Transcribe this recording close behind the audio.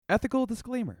Ethical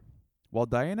disclaimer. While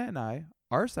Diana and I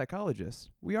are psychologists,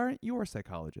 we aren't your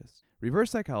psychologists.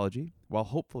 Reverse psychology, while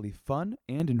hopefully fun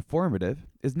and informative,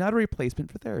 is not a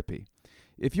replacement for therapy.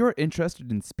 If you're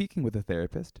interested in speaking with a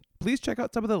therapist, please check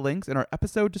out some of the links in our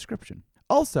episode description.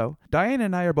 Also, Diana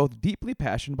and I are both deeply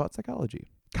passionate about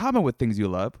psychology. Common with things you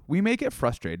love, we may get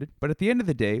frustrated, but at the end of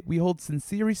the day, we hold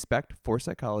sincere respect for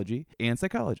psychology and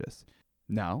psychologists.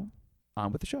 Now,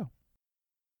 on with the show.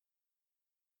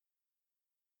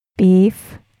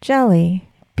 Beef jelly,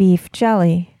 beef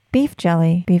jelly, beef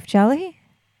jelly, beef jelly.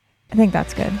 I think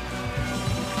that's good.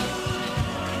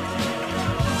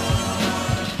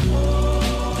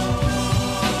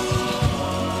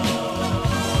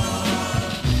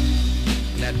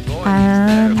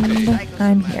 And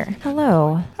I'm here.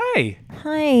 Hello. Hi.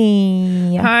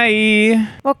 Hi. Hi.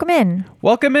 Welcome in.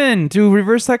 Welcome in to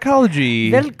Reverse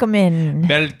Psychology. Welcome in.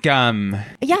 Welcome.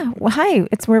 Yeah. Well, hi.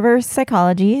 It's Reverse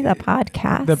Psychology, the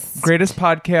podcast. The greatest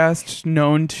podcast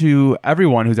known to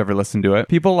everyone who's ever listened to it.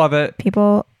 People love it.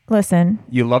 People listen.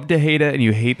 You love to hate it, and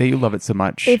you hate that you love it so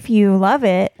much. If you love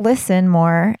it, listen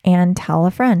more and tell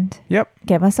a friend. Yep.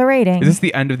 Give us a rating. Is this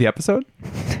the end of the episode?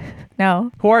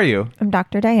 No. Who are you? I'm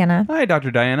Dr. Diana. Hi,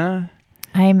 Dr. Diana.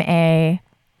 I'm a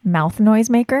mouth noise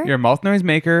maker. You're a mouth noise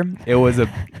maker. It was a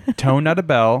tone, not a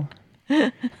bell.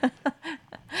 It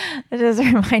just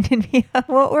reminded me of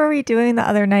what were we doing the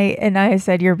other night? And I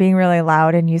said, you're being really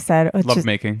loud. And you said, it's Love just...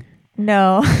 making.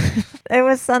 No, it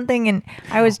was something. And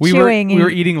I was We chewing. were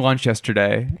eating lunch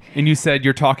yesterday. And you said,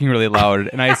 you're talking really loud.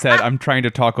 And I said, I'm trying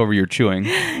to talk over your chewing.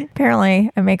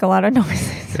 Apparently, I make a lot of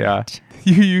noises. Yeah.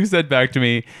 You said back to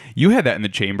me, you had that in the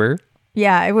chamber.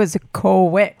 Yeah, it was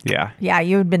quick. Yeah. Yeah,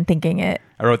 you had been thinking it.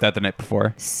 I wrote that the night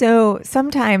before. So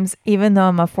sometimes, even though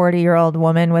I'm a 40-year-old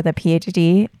woman with a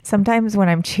PhD, sometimes when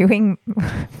I'm chewing,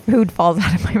 food falls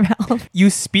out of my mouth.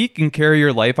 You speak and carry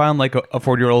your life on like a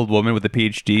 40-year-old woman with a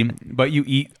PhD, but you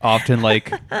eat often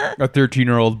like a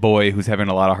 13-year-old boy who's having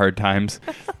a lot of hard times.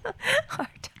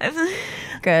 Hard times.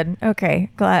 Good. Okay.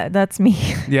 Glad that's me.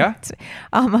 Yeah?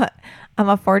 I'm a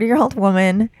 40-year-old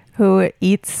woman who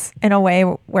eats in a way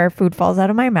where food falls out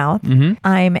of my mouth. Mm-hmm.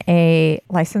 I'm a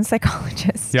licensed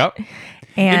psychologist. Yep.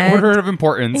 And in order of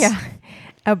importance. Yeah.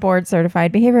 A board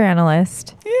certified behavior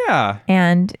analyst. Yeah.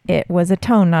 And it was a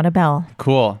tone, not a bell.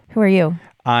 Cool. Who are you?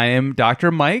 I am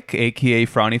Dr. Mike, aka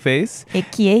Frowny Face.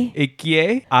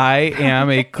 Aka. I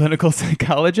am a clinical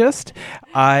psychologist.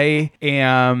 I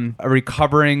am a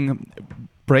recovering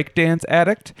breakdance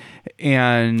addict.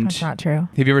 And That's not true.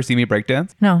 Have you ever seen me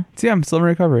breakdance? No. See, I'm still in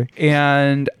recovery.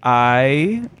 And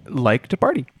I like to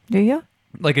party. Do you?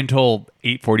 Like until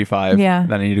 8:45. Yeah.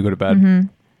 Then I need to go to bed. Mm-hmm.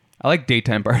 I like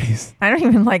daytime parties. I don't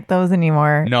even like those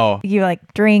anymore. No. You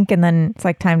like drink and then it's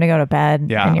like time to go to bed.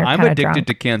 Yeah. And you're I'm kinda addicted drunk.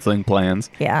 to canceling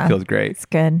plans. Yeah. Feels great. It's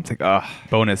good. It's like,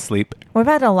 bonus sleep. We've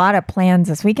had a lot of plans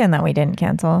this weekend that we didn't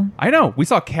cancel. I know. We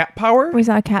saw Cat Power. We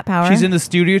saw Cat Power. She's in the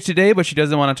studio today, but she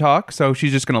doesn't want to talk, so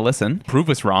she's just going to listen. Prove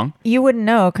us wrong. You wouldn't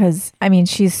know because, I mean,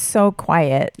 she's so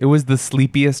quiet. It was the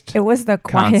sleepiest. It was the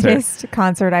quietest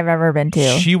concert I've ever been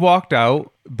to. She walked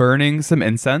out burning some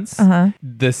incense.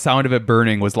 The sound of it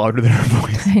burning was louder than her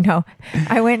voice. I know.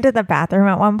 I went to the bathroom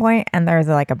at one point and there was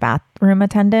like a bathroom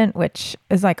attendant, which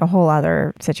is like a whole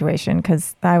other situation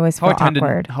because I was felt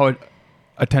awkward. How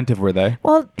attentive were they?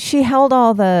 Well, she held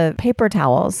all the paper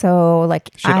towels. So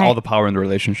like She had all the power in the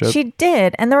relationship. She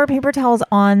did. And there were paper towels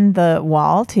on the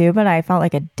wall too, but I felt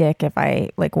like a dick if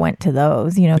I like went to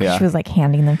those, you know, because she was like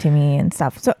handing them to me and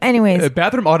stuff. So anyways.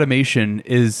 Bathroom automation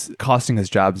is costing us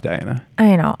jobs, Diana.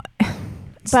 I know.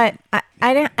 But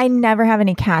I never have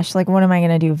any cash. Like, what am I going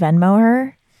to do? Venmo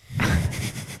her?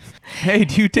 Hey,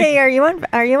 do you take... Hey, are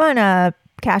you on a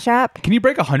Cash App? Can you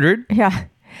break 100? Yeah.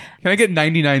 Can I get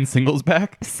 99 singles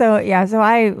back? So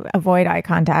I avoid eye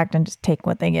contact and just take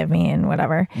what they give me and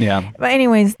whatever. Yeah. But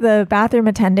anyways, the bathroom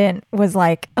attendant was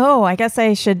like, oh, I guess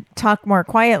I should talk more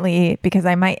quietly because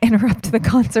I might interrupt the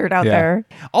concert out there.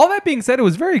 All that being said, it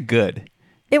was very good.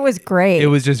 It was great. It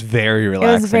was just very relaxing.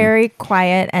 It was very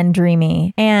quiet and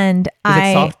dreamy. And it was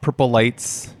like soft purple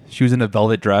lights. She was in a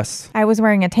velvet dress. I was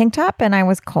wearing a tank top and I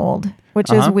was cold,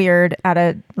 which is weird at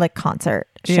a like concert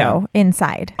show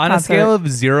inside. On a scale of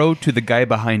 0 to the guy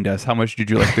behind us, how much did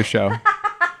you like the show?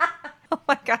 Oh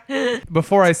my God.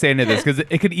 Before I say any of this, because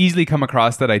it could easily come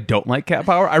across that I don't like Cat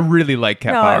Power. I really like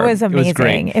Cat Power. No, it was amazing. It was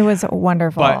great. It was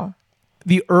wonderful. But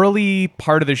the early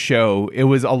part of the show, it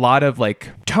was a lot of like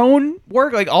tone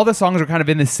work. Like all the songs were kind of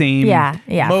in the same mode,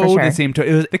 for sure. the same tone.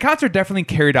 It was, the concert definitely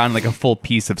carried on like a full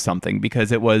piece of something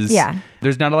because it was,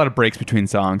 there's not a lot of breaks between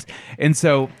songs. And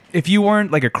so if you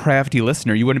weren't like a crafty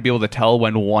listener, you wouldn't be able to tell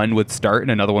when one would start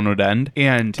and another one would end.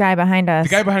 And the guy behind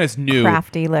us knew.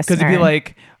 Crafty listener. Because it'd be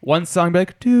like, one song would be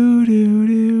like, do, do,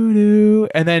 do, do.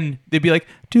 And then they'd be like,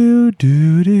 do,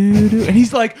 do, do, do. And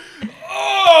he's like,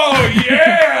 oh,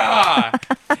 yeah.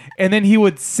 And then he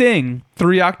would sing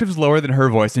 3 octaves lower than her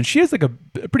voice. And she has like a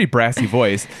pretty brassy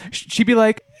voice. She'd be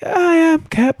like, I am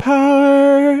Cat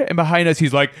Power. And behind us,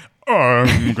 he's like,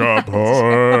 I'm Cat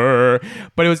Power.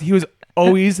 But he was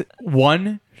always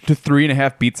 1 to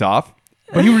 3.5 beats off.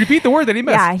 But he would repeat the word that he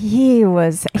missed. Yeah, he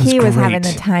was having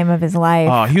the time of his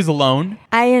life. He was alone.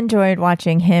 I enjoyed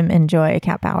watching him enjoy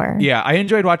Cat Power. Yeah, I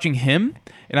enjoyed watching him,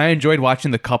 and I enjoyed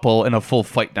watching the couple in a full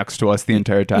fight next to us the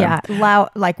entire time. Yeah,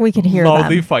 loud, like we could hear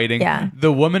loudly them. Fighting. Yeah.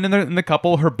 The woman in the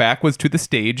couple, her back was to the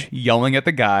stage, yelling at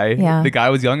the guy. Yeah. The guy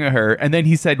was yelling at her, and then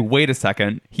he said, "Wait a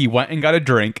second." He went and got a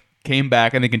drink, came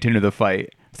back, and they continued the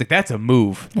fight. It's like, that's a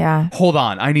move. Yeah. Hold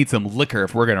on. I need some liquor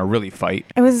if we're going to really fight.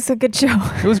 It was a good show.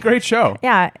 It was a great show.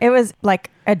 Yeah. It was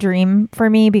like a dream for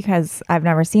me because I've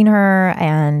never seen her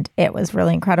and it was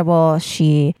really incredible.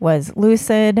 She was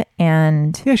lucid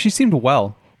and... Yeah, she seemed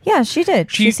well. Yeah, she did.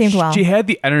 She seemed well. She had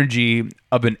the energy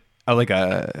of like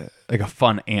a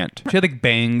fun aunt. She had like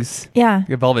bangs. Yeah. Like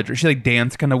a velvet. She like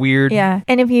danced kind of weird. Yeah.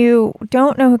 And if you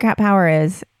don't know who Cat Power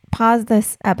is, pause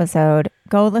this episode,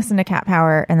 go listen to Cat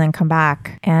Power, and then come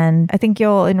back. And I think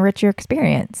you'll enrich your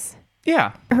experience.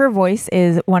 Yeah. Her voice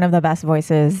is one of the best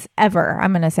voices ever.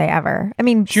 I'm going to say ever. I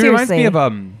mean, she seriously. reminds me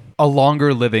of a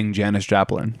longer living Janis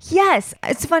Joplin. Yes.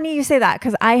 It's funny you say that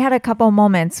because I had a couple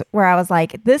moments where I was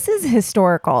like, this is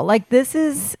historical. Like, this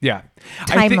is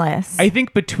timeless. I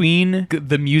think between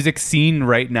the music scene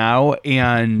right now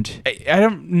and I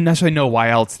don't necessarily know why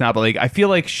else not, but like I feel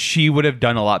like she would have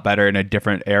done a lot better in a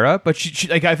different era. But she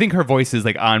like I think her voice is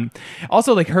like on.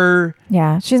 Also, like her.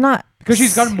 Yeah, she's not. Because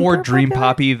she's got more dream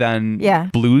poppy than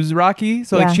blues rocky.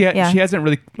 So like she hasn't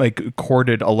really like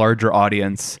courted a larger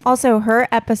audience. Also, her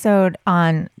episode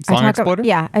on Song Exploder?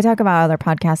 I talk about other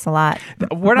podcasts a lot.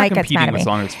 We're not competing with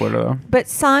Song Exploder though. But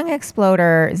Song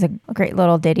Exploder is a great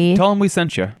little ditty. Tell them we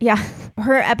sent you. Yeah.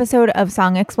 Her episode of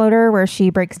Song Exploder where she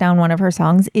breaks down one of her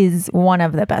songs is one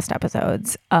of the best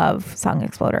episodes of Song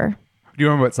Exploder. Do you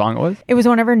remember what song it was? It was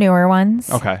one of her newer ones.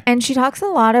 Okay. And she talks a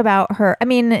lot about her. I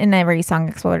mean, in every Song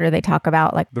Exploder, they talk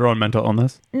about like their own mental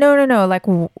illness. No. Like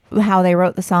how they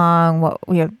wrote the song, what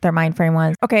their mind frame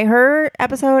was. Okay, her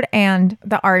episode and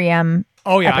the REM.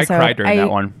 Oh yeah, episode, I cried during that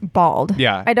one. Bawled.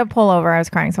 Yeah. I had to pull over. I was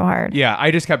crying so hard. Yeah,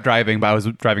 I just kept driving, but I was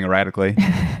driving erratically.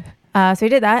 So we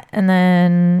did that, and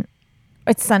then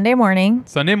it's Sunday morning.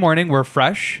 Sunday morning, we're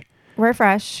fresh. We're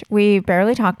fresh. We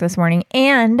barely talked this morning,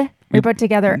 and we put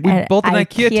together an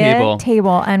IKEA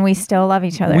table, and we still love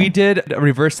each other. We did a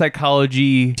reverse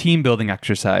psychology team building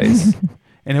exercise,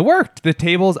 and it worked. The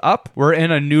table's up. We're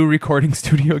in a new recording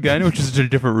studio again, which is a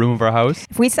different room of our house.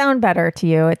 If we sound better to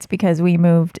you, it's because we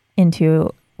moved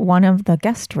into one of the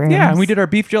guest rooms. Yeah, and we did our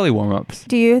beef jelly warm-ups.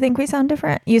 Do you think we sound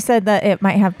different? You said that it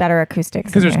might have better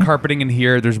acoustics. Because there's carpeting in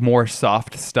here. There's more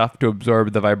soft stuff to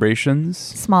absorb the vibrations.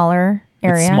 Smaller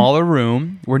area. It's smaller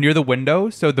room. We're near the window,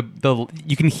 so the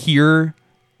you can hear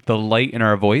the light in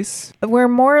our voice. We're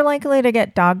more likely to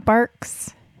get dog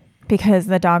barks because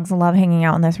the dogs love hanging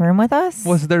out in this room with us.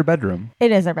 What's their bedroom?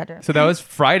 It is their bedroom. So that was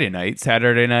Friday night.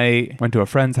 Saturday night, went to a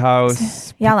friend's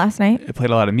house. Yeah, last night. I played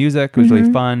a lot of music. It was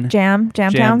really fun.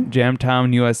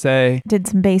 Jamtown, USA. Did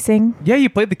some bassing. Yeah, you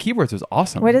played the keyboards. It was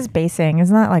awesome. What is bassing?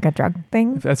 Isn't that like a drug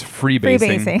thing? That's free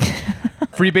bassing. Free bassing.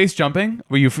 Free bass jumping,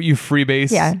 where you free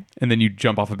bass, and then you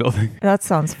jump off a building. That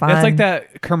sounds fun. That's like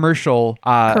that commercial.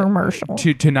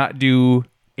 To not do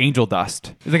angel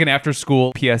dust. It's like an after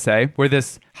school PSA where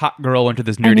this hot girl went to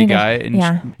this nerdy guy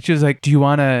and she was like, "Do you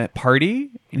want to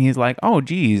party?" And he's like, "Oh,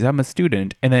 geez, I'm a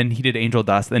student." And then he did angel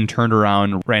dust, then turned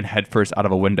around, ran headfirst out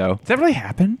of a window. Does that really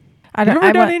happen? Have you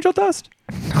ever done angel dust?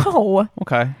 No.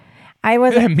 Okay. I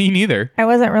wasn't. Me neither. I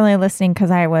wasn't really listening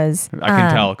because I was. I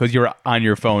can tell because you were on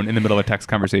your phone in the middle of a text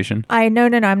conversation. No.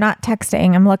 I'm not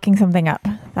texting. I'm looking something up.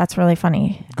 That's really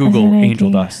funny. Google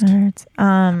angel dust.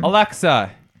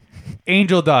 Alexa,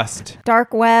 Angel dust.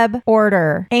 Dark web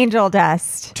order. Angel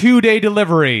dust. 2-day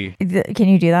delivery. Can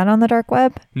you do that on the dark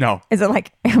web? No. Is it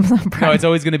like Amazon Prime? No, it's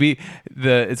always going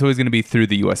to be through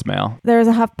the US mail. There's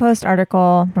a HuffPost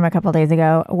article from a couple days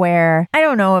ago where I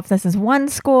don't know if this is one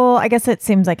school. I guess it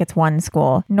seems like it's one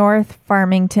school, North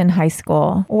Farmington High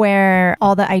School, where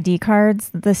all the ID cards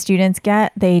the students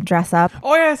get, they dress up.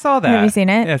 Oh yeah, I saw that. Have you seen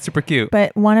it? Yeah, it's super cute.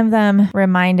 But one of them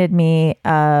reminded me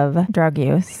of drug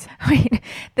use. Wait,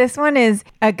 this one is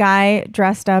a guy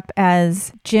dressed up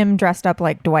as Jim, dressed up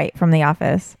like Dwight from The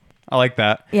Office. I like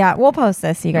that. Yeah, we'll post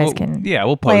this so you guys can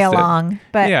we'll post play it. along.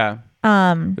 But yeah.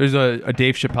 There's a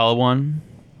Dave Chappelle one.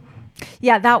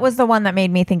 Yeah, that was the one that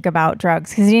made me think about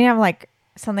drugs because he didn't have like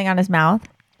something on his mouth.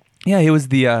 Yeah, he was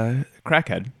the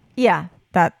crackhead. Yeah,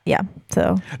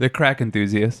 so the crack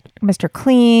enthusiast. Mr.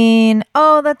 Clean.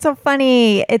 Oh, that's so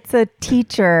funny. It's a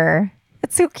teacher.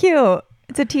 It's so cute.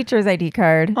 It's a teacher's ID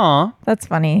card. Aw. That's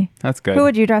funny. That's good. Who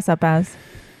would you dress up as?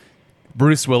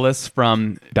 Bruce Willis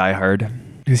from Die Hard.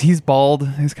 Because he's bald.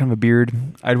 He's kind of a beard.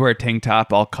 I'd wear a tank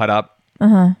top all cut up.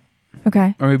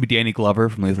 Okay. Or maybe Danny Glover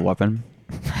from Lethal Weapon.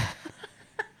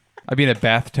 I'd be in a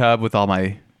bathtub with all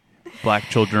my black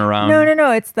children around.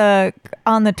 No. It's the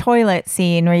on the toilet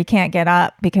scene where you can't get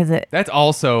up because it. That's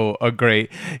also a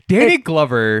great Danny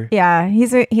Glover. Yeah,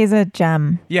 he's a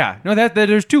gem. Yeah, no, that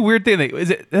there's two weird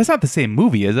things. That's not the same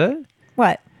movie, is it?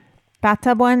 What?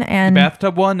 Bathtub one and the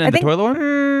bathtub one and the toilet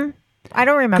one. I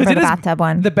don't remember the bathtub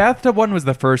one. The bathtub one was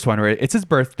the first one, right? It's his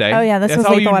birthday. Oh yeah, this was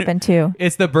Lethal Weapon 2.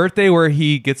 It's the birthday where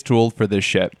he gets too old for this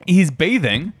shit. He's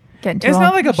bathing. It's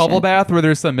not like a bubble bath where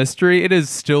there's some mystery. It is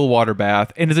still water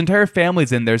bath. And his entire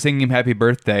family's in there singing him happy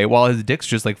birthday while his dick's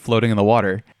just like floating in the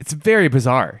water. It's very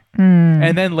bizarre.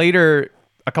 And then later,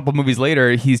 a couple movies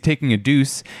later, he's taking a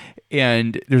deuce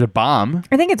and there's a bomb.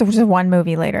 I think it's just one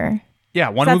movie later. Yeah,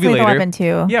 one movie later. That's Weapon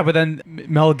 2. Yeah, but then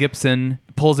Mel Gibson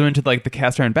pulls him into like the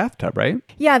cast iron bathtub, right?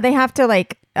 Yeah, they have to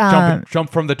like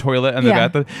jump from the toilet and the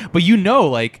bathtub. But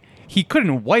like he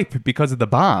couldn't wipe because of the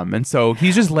bomb, and so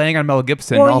he's just laying on Mel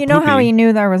Gibson. Well, all you know poopy. how he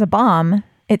knew there was a bomb?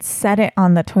 It said it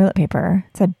on the toilet paper.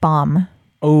 It said bomb.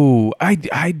 Oh, do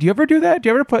you ever do that? Do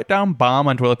you ever put down bomb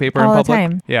on toilet paper all in the public?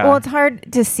 time? Yeah. Well, it's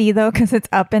hard to see though because it's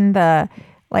up in the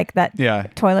like that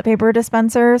toilet paper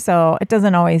dispenser, so it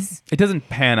doesn't always. It doesn't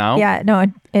pan out. Yeah, no,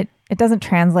 it doesn't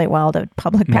translate well to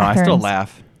public bathrooms. No, I still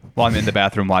laugh while I'm in the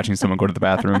bathroom watching someone go to the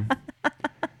bathroom.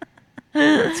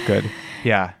 It's good.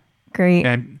 Yeah. Great.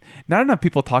 And not enough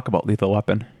people talk about Lethal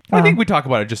Weapon. I think we talk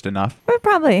about it just enough.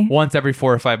 Probably. Once every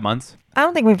 4 or 5 months. I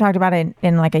don't think we've talked about it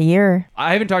in like a year.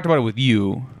 I haven't talked about it with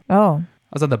you. Oh.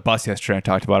 I was on the bus yesterday. I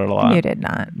talked about it a lot. You did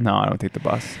not. No, I don't take the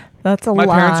bus. That's a lie.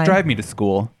 My parents lie. drive me to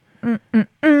school.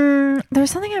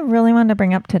 There's something I really wanted to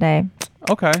bring up today.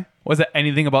 Okay. Was it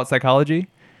anything about psychology?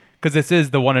 Because this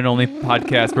is the one and only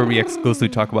podcast where we exclusively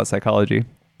talk about psychology.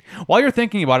 While you're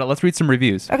thinking about it, let's read some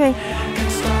reviews. Okay.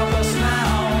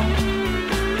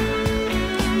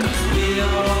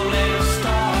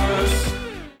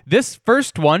 This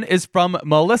first one is from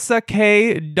Melissa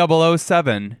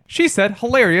K007. She said,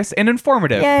 hilarious and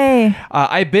informative. Yay.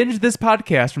 I binged this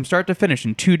podcast from start to finish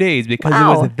in 2 days because it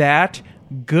was that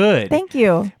good. Thank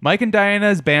you. Mike and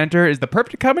Diana's banter is the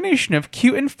perfect combination of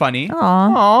cute and funny.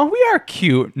 Aw, we are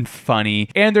cute and funny.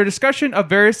 And their discussion of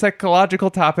various psychological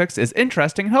topics is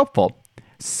interesting and helpful.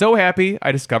 So happy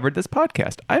I discovered this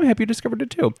podcast. I'm happy you discovered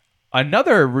it too.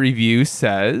 Another review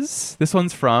says, this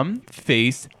one's from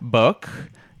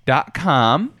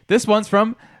Facebook.com. This one's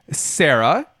from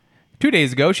Sarah. 2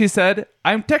 days ago, she said,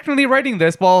 I'm technically writing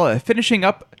this while finishing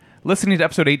up listening to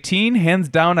episode 18. Hands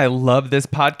down, I love this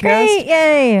podcast. Great,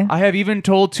 yay. I have even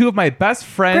told 2 of my best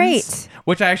friends, Great.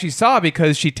 which I actually saw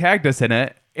because she tagged us in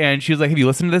it. And she was like, have you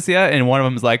listened to this yet? And one of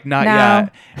them was like, not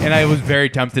yet. And I was very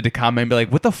tempted to comment and be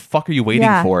like, what the fuck are you waiting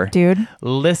for? Dude.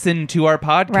 Listen to our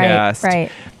podcast. Right.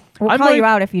 We'll call you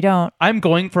out if you don't. I'm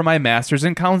going for my master's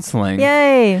in counseling.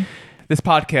 Yay. This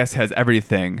podcast has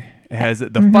everything. It has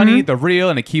the funny, the real,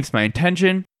 and it keeps my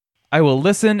attention. I will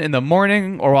listen in the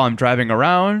morning or while I'm driving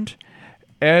around.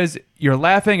 As you're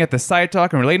laughing at the side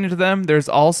talk and relating to them, there's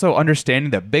also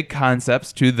understanding the big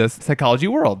concepts to the psychology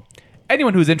world.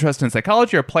 Anyone who's interested in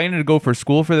psychology or planning to go for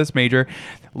school for this major,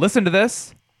 listen to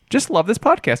this. Just love this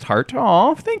podcast, Heart.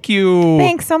 Aw, thank you.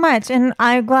 Thanks so much. And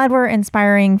I'm glad we're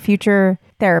inspiring future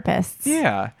therapists.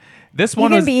 Yeah. This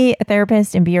one you can be a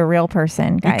therapist and be a real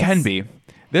person, guys. You can be.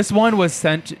 This one was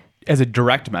sent as a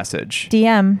direct message.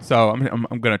 DM. So I'm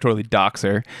going to totally dox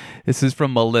her. This is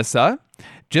from Melissa.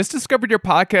 Just discovered your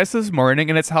podcast this morning,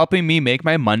 and it's helping me make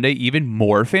my Monday even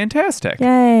more fantastic.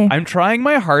 Yay. I'm trying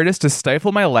my hardest to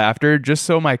stifle my laughter just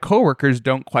so my coworkers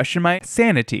don't question my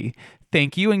sanity.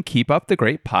 Thank you, and keep up the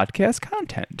great podcast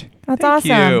content. That's Thank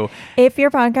awesome. you. If your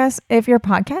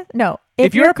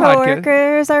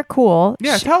coworkers are cool,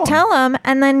 Yeah, tell 'em.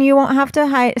 and then you won't have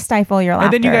to stifle your laughter.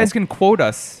 And then you guys can quote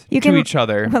us to each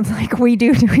other. Like we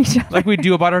do to each other. Like we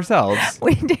do about ourselves.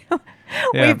 We do.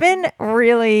 Yeah. We've been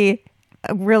really,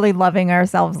 really loving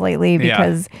ourselves lately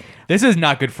because this is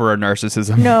not good for our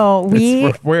narcissism. No,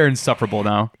 we're insufferable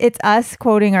now. It's us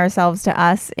quoting ourselves to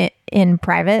us in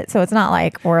private, so it's not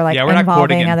like we're like we're not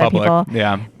quoting involving in other public. people.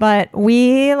 Yeah, but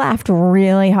we laughed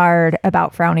really hard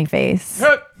about Frowny Face.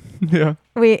 Yeah.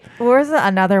 Where's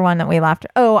another one that we laughed?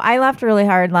 Oh, I laughed really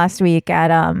hard last week at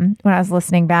when I was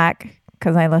listening back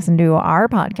because I listened to our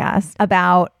podcast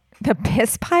about the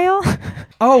piss pile.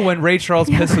 Oh, when Ray Charles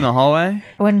pissed in the hallway?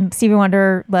 When Stevie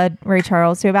Wonder led Ray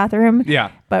Charles to a bathroom. Yeah.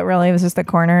 But really it was just a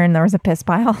corner and there was a piss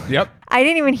pile. Yep. I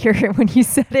didn't even hear it when you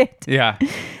said it. Yeah.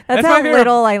 That's how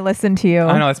little I listened to you.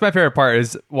 I know. That's my favorite part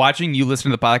is watching you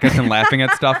listen to the podcast and laughing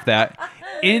at stuff that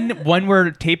when we're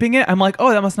taping it, I'm like,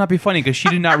 oh, that must not be funny because she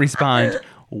did not respond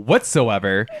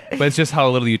whatsoever. But it's just how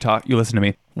little you listen to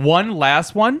me. One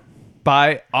last one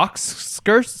by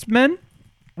Oxskursman,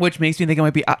 which makes me think it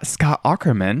might be Scott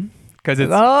Aukerman because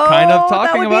it's kind of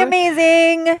talking about that would be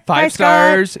amazing. 5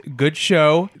 stars, good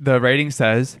show. The rating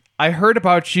says, I heard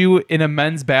about you in a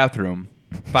men's bathroom.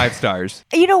 5 stars.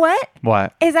 You know what?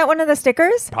 What? Is that one of the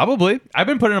stickers? Probably. I've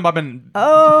been putting them up in...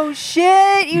 Oh,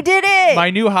 shit. You did it. My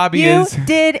new hobby You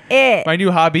did it. My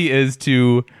new hobby is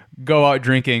to go out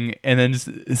drinking and then just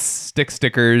stick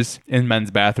stickers in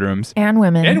men's bathrooms. And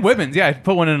women. And women's. Yeah, I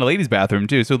put one in a ladies' bathroom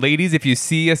too. So ladies, if you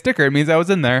see a sticker, it means I was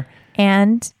in there.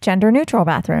 And gender neutral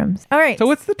bathrums. All right. So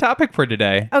what's the topic for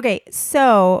today? Okay.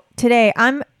 So today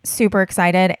I'm super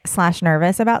excited /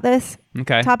 nervous about this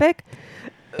topic.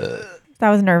 That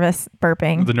was nervous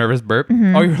burping. The nervous burp?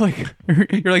 Mm-hmm. Oh,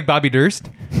 you're like Bobby Durst?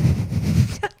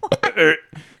 I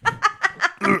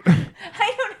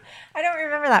don't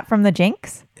remember that from the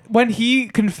Jinx. When he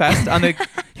confessed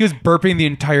he was burping the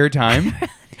entire time.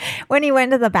 When he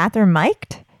went to the bathroom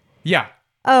mic'd? Yeah.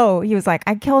 Oh, he was like,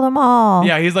 I killed them all.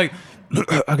 Yeah, he's like,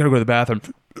 I gotta go to the bathroom.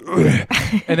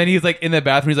 And then he's like in the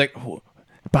bathroom, he's like,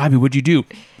 Bobby, what'd you do?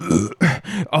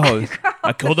 Oh,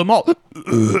 I killed them all.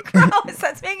 Gross,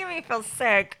 that's making me feel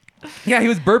sick. Yeah, he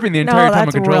was burping the entire time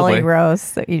that's uncontrollably. Really gross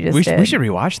that you just did. We should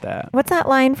rewatch that. What's that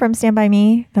line from Stand By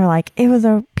Me? They're like, it was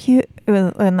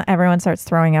when everyone starts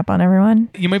throwing up on everyone.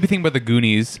 You might be thinking about the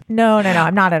Goonies. No,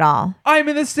 I'm not at all. I'm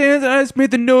in the stands and I just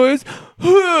made the noise.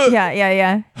 Yeah.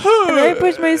 And then I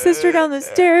pushed my sister down the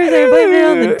stairs and I blamed it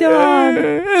on the dog.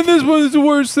 And this was the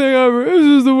worst thing ever. This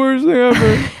is the worst thing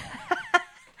ever.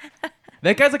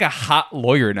 That guy's like a hot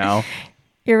lawyer now.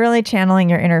 You're really channeling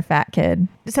your inner fat kid.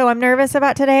 So I'm nervous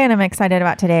about today and I'm excited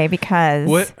about today because...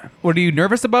 What are you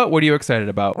nervous about? What are you excited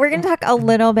about? We're going to talk a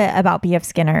little bit about B.F.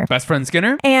 Skinner. Best friend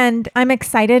Skinner? And I'm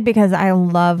excited because I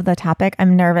love the topic.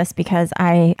 I'm nervous because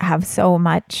I have so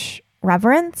much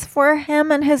reverence for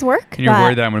him and his work. And you're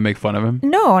worried that I'm going to make fun of him?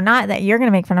 No, not that you're going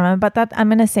to make fun of him, but that I'm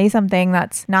going to say something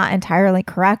that's not entirely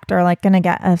correct or like going to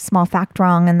get a small fact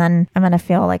wrong. And then I'm going to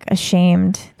feel like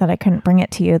ashamed that I couldn't bring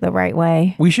it to you the right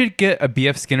way. We should get a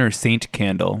B.F. Skinner saint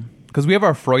candle because we have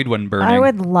our Freud one burning. I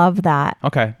would love that.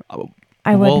 Okay.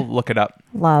 We'll look it up.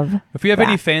 Love. If we have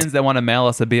any fans that want to mail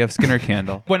us a B.F. Skinner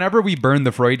candle, whenever we burn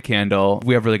the Freud candle,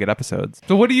 we have really good episodes.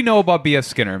 So what do you know about B.F.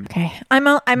 Skinner? Okay. I'm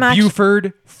actually...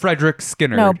 Buford Frederick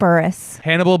Skinner. No, Burris.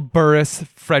 Hannibal Burris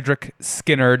Frederick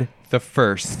Skinnerd the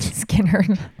First.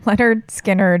 Skinnerd. Leonard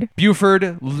Skinnerd.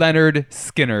 Buford Leonard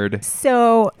Skinnerd.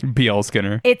 So... B.L.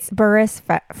 Skinner. It's Burris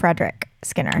Frederick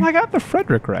Skinner. I got the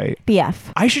Frederick right.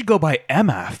 B.F. I should go by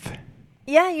M.F.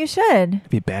 Yeah, you should. That'd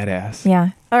be badass. Yeah.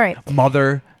 All right.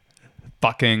 Mother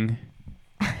fucking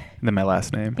and then my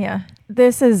last name. Yeah.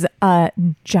 This is a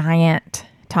giant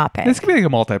topic. This could be like a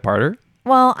multi-parter.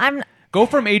 Well, Go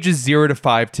from ages 0 to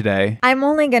 5 today. I'm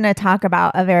only going to talk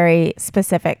about a very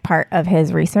specific part of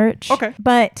his research. Okay.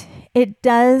 But it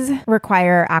does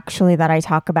require actually that I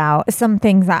talk about some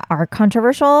things that are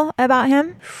controversial about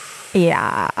him.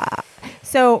 Yeah.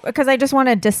 So, because I just want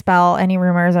to dispel any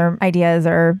rumors or ideas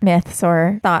or myths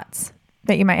or thoughts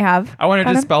that you might have. I want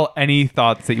to dispel any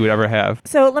thoughts that you would ever have.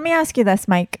 So let me ask you this,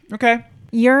 Mike. Okay.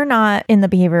 You're not in the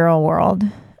behavioral world.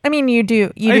 I mean, you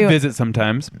do. I visit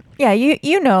sometimes. Yeah,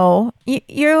 you know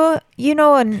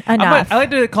enough. I like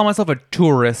to call myself a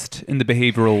tourist in the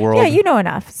behavioral world. Yeah, you know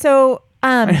enough. So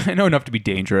I know enough to be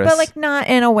dangerous. But like not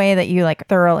in a way that you like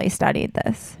thoroughly studied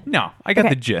this. No, I got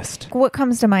the gist. What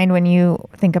comes to mind when you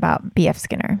think about B.F.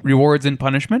 Skinner? Rewards and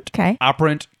punishment. Okay.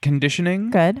 Operant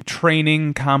conditioning. Good.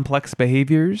 Training complex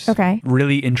behaviors. Okay.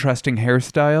 Really interesting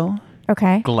hairstyle.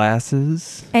 Okay.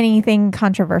 Glasses. Anything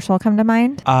controversial come to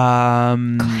mind?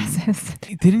 Glasses.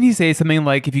 Didn't he say something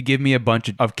like, if you give me a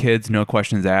bunch of kids, no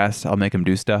questions asked, I'll make them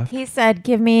do stuff? He said,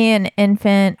 give me an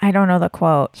infant. I don't know the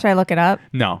quote. Should I look it up?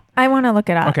 No. I want to look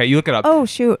it up. Okay, you look it up. Oh,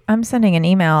 shoot. I'm sending an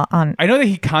email on... I know that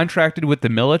he contracted with the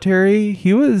military.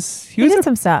 He did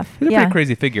some stuff. He's a pretty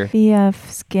crazy figure. V.F.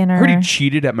 Skinner. I heard he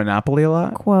cheated at Monopoly a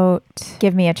lot. Quote,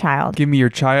 give me a child. Give me your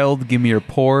child. Give me your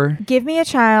poor. Give me a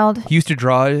child. He used to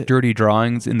draw dirty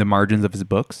drawings in the margins of his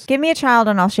books. Give me a child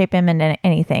and I'll shape him into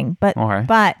anything. But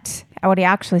what he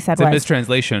actually said was... It's a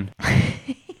mistranslation.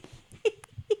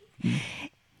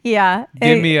 Yeah.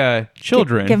 Give me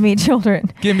children. Give me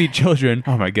children. Give me children.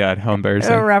 Oh my God, how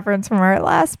embarrassing. A reference from our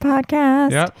last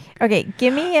podcast. Yep. Okay,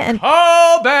 give me an...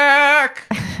 Call back!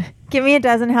 Give me a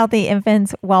dozen healthy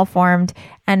infants, well-formed,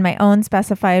 and my own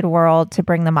specified world to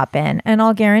bring them up in. And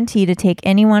I'll guarantee to take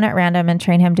anyone at random and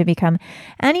train him to become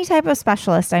any type of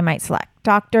specialist I might select.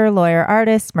 Doctor, lawyer,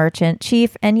 artist, merchant,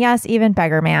 chief, and yes, even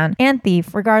beggar man and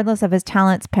thief, regardless of his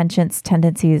talents, penchants,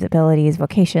 tendencies, abilities,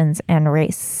 vocations, and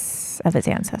race of his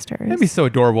ancestors. That'd be so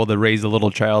adorable to raise a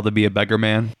little child to be a beggar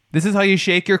man. This is how you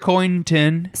shake your coin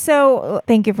tin. So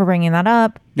thank you for bringing that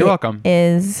up. You're welcome.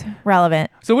 Is relevant.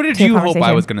 So what did you hope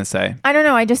I was going to say? I don't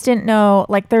know. I just didn't know.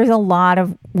 Like, there's a lot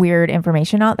of weird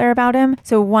information out there about him.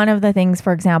 So one of the things,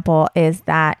 for example, is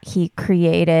that he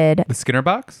created... The Skinner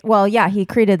box? Well, yeah, he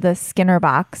created the Skinner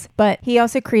box, but he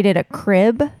also created a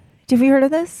crib. Have you heard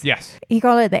of this? Yes. He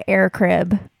called it the Air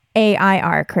Crib.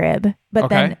 AIR crib, but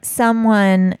then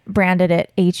someone branded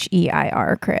it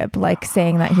HEIR crib, like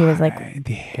saying that he was like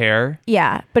the hair.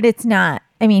 Yeah, but it's not.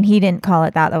 I mean, he didn't call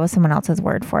it that. That was someone else's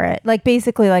word for it. Like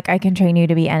basically, like I can train you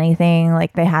to be anything.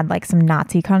 Like they had like some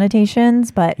Nazi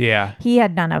connotations, but he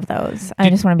had none of those. I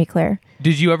just want to be clear.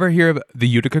 Did you ever hear of the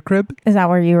Utica crib? Is that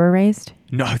where you were raised?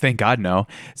 No, thank God, no.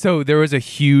 So there was a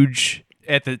huge,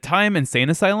 at the time, insane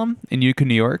asylum in Utica,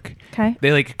 New York. Okay.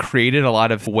 They like created a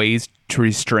lot of ways to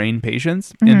restrain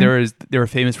patients, and they were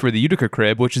famous for the Utica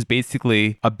crib, which is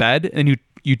basically a bed, and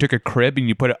you took a crib and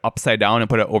you put it upside down and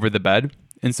put it over the bed,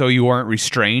 and so you weren't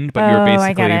restrained, but you were basically...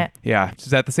 I get it. Yeah. Is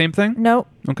that the same thing? Nope.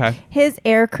 Okay. His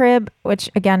air crib, which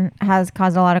again has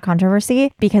caused a lot of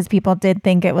controversy because people did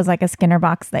think it was like a Skinner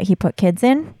box that he put kids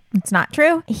in. It's not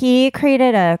true. He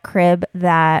created a crib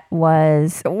that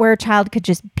was where a child could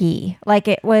just be. Like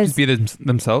it was... Just be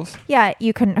themselves? Yeah.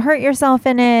 You couldn't hurt yourself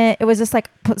in it. It was just like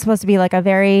supposed to be like a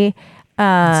very...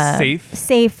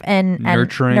 safe and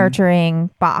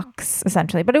nurturing box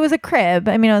essentially, but it was a crib.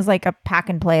 I mean, it was like a pack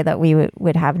and play that we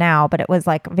would have now, but it was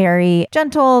like very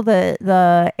gentle.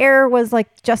 The air was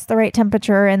like just the right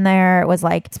temperature in there. It was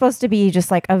like supposed to be just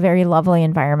like a very lovely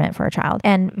environment for a child,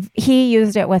 and he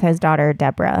used it with his daughter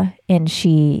Deborah, and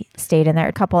she stayed in there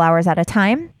a couple hours at a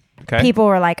time. Okay. People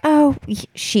were like, oh,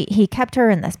 he kept her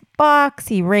in this box.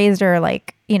 He raised her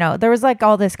like, you know, there was like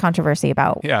all this controversy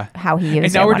about how he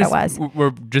used it, what it was. We're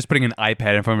just putting an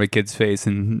iPad in front of a kid's face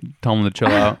and telling them to chill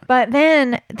out. But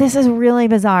then this is really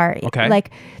bizarre. Okay. Like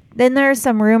then there's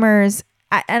some rumors.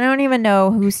 I don't even know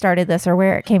who started this or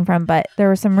where it came from, but there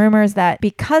were some rumors that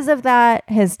because of that,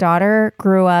 his daughter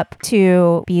grew up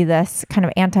to be this kind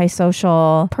of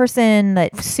antisocial person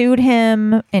that sued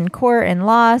him in court and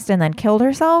lost and then killed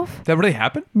herself. Did that really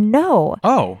happen? No.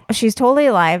 Oh. She's totally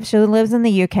alive. She lives in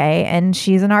the UK and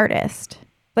she's an artist.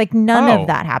 Like none of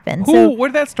that happened. Where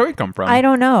did that story come from? I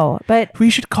don't know, but we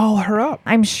should call her up.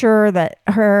 I'm sure that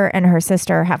her and her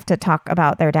sister have to talk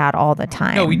about their dad all the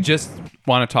time. No, we just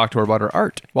want to talk to her about her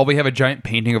art while we have a giant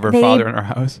painting of her father in our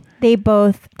house. They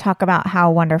both talk about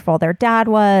how wonderful their dad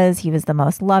was. He was the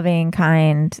most loving,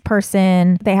 kind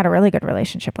person. They had a really good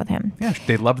relationship with him. Yeah,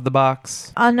 they loved the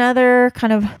box. Another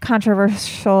kind of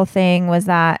controversial thing was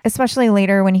that, especially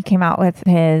later when he came out with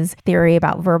his theory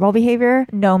about verbal behavior,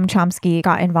 Noam Chomsky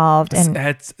got involved.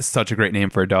 That's such a great name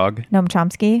for a dog. Noam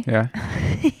Chomsky? Yeah.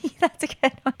 That's a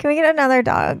good one. Can we get another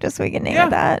dog just so we can name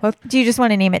it that? Do you just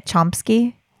want to name it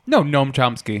Chomsky? No, Noam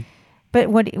Chomsky. But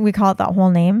what we call it that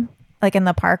whole name? Like in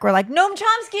the park, we're like, Noam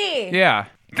Chomsky! Yeah.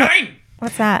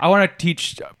 What's that? I want to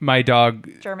teach my dog...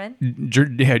 German?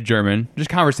 German. Just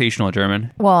conversational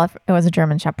German. Well, if it was a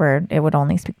German Shepherd, it would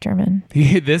only speak German.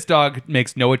 This dog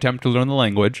makes no attempt to learn the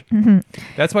language. Mm-hmm.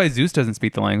 That's why Zeus doesn't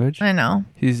speak the language. I know.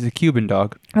 He's a Cuban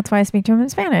dog. That's why I speak to him in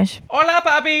Spanish. Hola,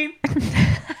 papi!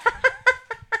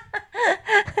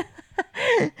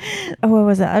 What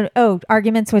was it?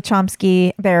 Arguments with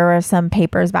Chomsky. There were some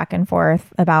papers back and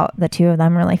forth about the two of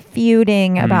them really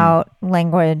feuding about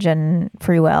language and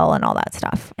free will and all that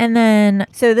stuff. And then,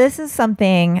 so this is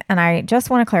something, and I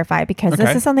just want to clarify because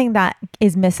this is something that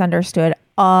is misunderstood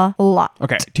a lot.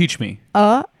 Okay, teach me.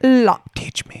 A lot.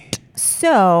 Teach me.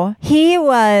 So he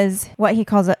was what he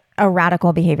calls a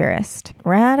radical behaviorist.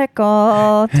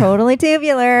 Radical, totally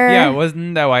tubular. Yeah,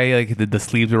 wasn't that why like the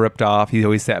sleeves were ripped off? He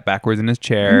always sat backwards in his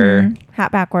chair.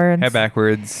 Hat backwards. On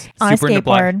a into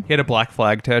black. skateboard. He had a black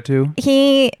flag tattoo.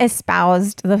 He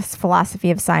espoused this philosophy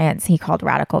of science he called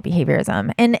radical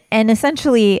behaviorism. And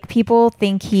essentially people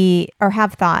think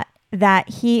have thought that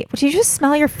would you just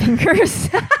smell your fingers?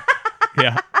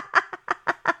 Yeah.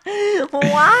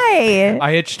 Why?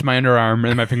 I itched my underarm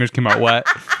and my fingers came out wet.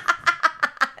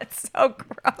 It's so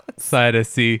gross. So I had to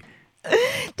see.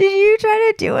 Did you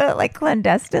try to do it like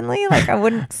clandestinely? Like I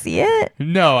wouldn't see it?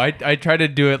 No, I tried to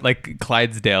do it like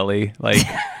Clydesdale-y, like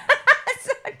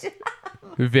So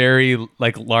very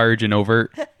like large and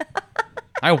overt.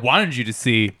 I wanted you to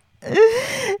see.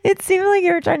 it seemed like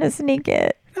you were trying to sneak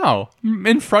it. No,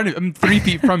 I'm 3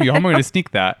 feet from you. How am I going to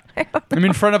sneak that? I'm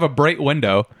in front of a bright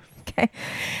window. Okay.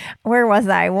 Where was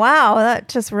I? Wow, that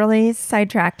just really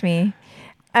sidetracked me.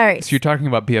 All right. So you're talking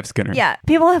about B.F. Skinner. Yeah.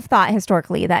 People have thought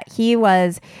historically that he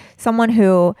was someone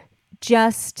who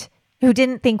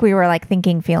didn't think we were like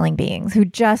thinking, feeling beings, who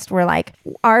just were like,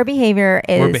 our behavior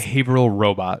is... We're behavioral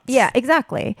robots. Yeah,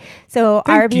 exactly. So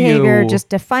our behavior just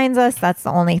defines us. That's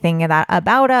the only thing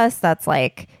about us. That's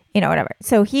like... whatever.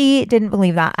 So he didn't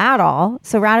believe that at all.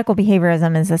 So radical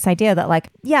behaviorism is this idea that like,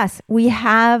 yes, we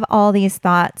have all these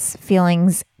thoughts,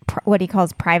 feelings, what he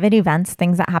calls private events,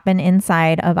 things that happen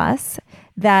inside of us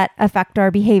that affect our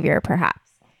behavior, perhaps.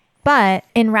 But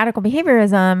in radical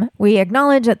behaviorism, we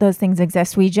acknowledge that those things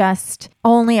exist. We just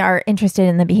only are interested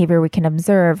in the behavior we can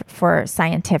observe for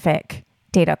scientific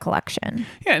data collection.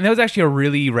 Yeah, and that was actually a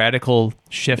really radical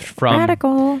shift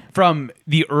from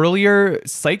the earlier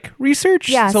psych research.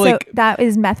 Yeah, so like, that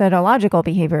is methodological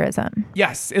behaviorism.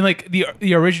 Yes, and like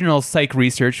the original psych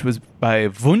research was by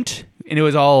Wundt, and it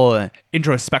was all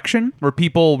introspection, where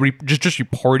people just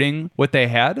reporting what they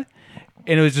had,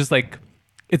 and it was just like,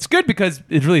 it's good because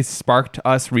it really sparked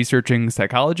us researching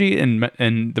psychology and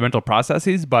the mental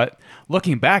processes. But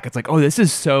looking back, it's like, oh, this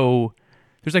is so.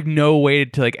 There's like no way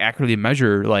to like accurately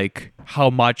measure like how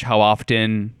much, how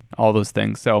often, all those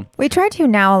things. So we try to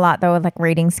now a lot though with like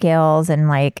rating scales and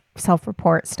like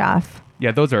self-report stuff.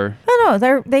 Yeah, those are.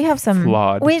 No, they have some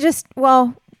flawed. We just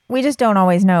don't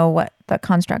always know what the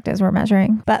construct is we're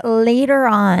measuring. But later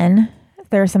on,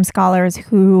 there are some scholars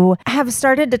who have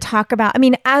started to talk about, I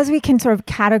mean, as we can sort of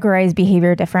categorize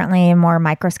behavior differently and more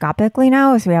microscopically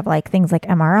now, so we have like things like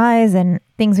MRIs and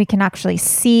things we can actually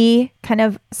see kind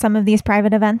of some of these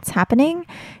private events happening,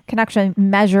 can actually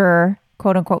measure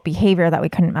quote unquote behavior that we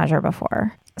couldn't measure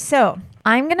before. So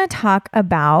I'm going to talk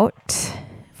about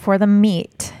for the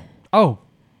meat. Oh.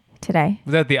 Today.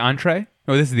 Was that the entree?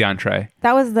 No, this is the entree.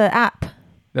 That was the app.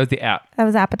 That was the app. That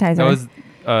was appetizer.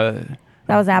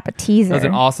 That was appetizer. That was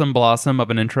an awesome blossom of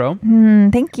an intro.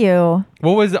 Thank you.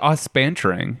 What was us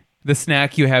bantering? The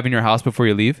snack you have in your house before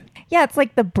you leave? Yeah, it's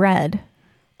like the bread.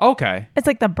 Okay. It's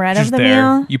like the bread just of the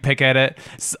there. meal. You pick at it.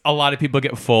 A lot of people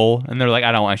get full and they're like,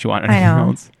 I don't actually want anything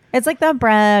else. It's like the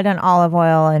bread and olive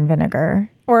oil and vinegar.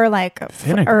 Or like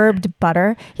herbed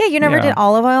butter. Yeah, you never did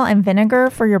olive oil and vinegar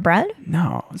for your bread?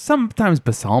 No. Sometimes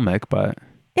balsamic, but...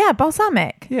 Yeah,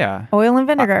 balsamic. Yeah. Oil and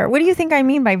vinegar. What do you think I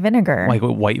mean by vinegar? Like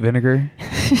white vinegar?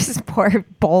 Just pour a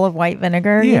bowl of white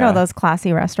vinegar. Yeah. You know those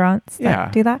classy restaurants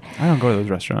that do that? I don't go to those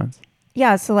restaurants.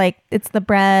 Yeah, so like it's the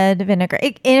bread, vinegar.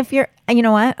 And if you're, you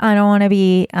know what? I don't want to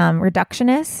be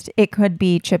reductionist. It could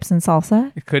be chips and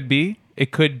salsa. It could be.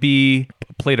 It could be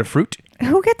a plate of fruit.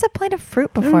 Who gets a plate of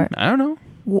fruit before? I don't know.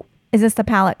 Is this the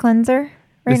palate cleanser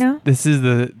now? This is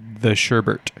the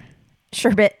sherbet.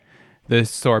 Sherbet. The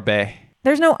sorbet.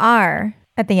 There's no R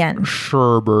at the end.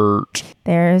 Sherbet.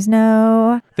 There's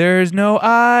no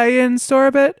I in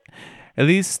sorbet. At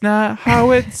least not how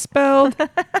it's spelled.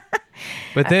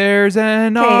 But there's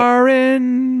an R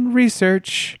in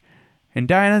research. And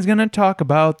Dinah's going to talk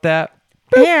about that.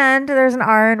 Boop. And there's an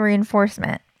R in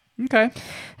reinforcement. Okay.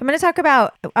 I'm going to talk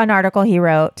about an article he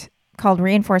wrote called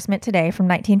Reinforcement Today from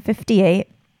 1958.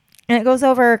 And it goes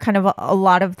over kind of a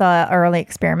lot of the early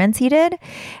experiments he did.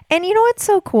 And you know what's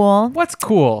so cool? What's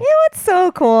cool? You know what's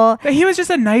so cool? He was just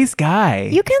a nice guy.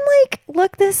 You can like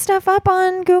look this stuff up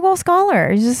on Google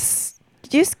Scholar. Just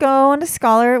go into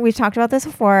Scholar. We've talked about this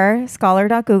before.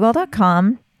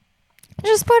 Scholar.google.com.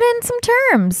 Just put in some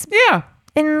terms. Yeah.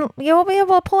 And you'll be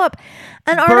able to pull up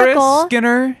an article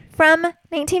Skinner from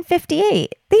 1958.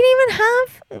 They didn't even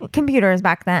have computers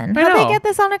back then. How'd they get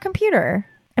this on a computer?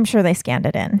 I'm sure they scanned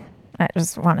it in. I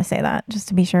just want to say that just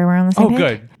to be sure we're on the same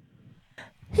page.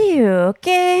 Good.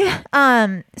 Okay.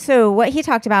 So what he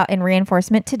talked about in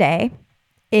Reinforcement Today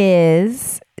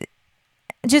is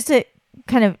just to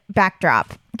kind of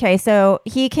backdrop. Okay, so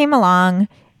he came along.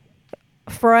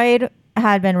 Freud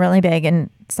had been really big in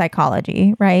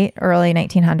psychology, right? Early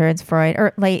 1900s, Freud,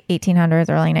 or late 1800s,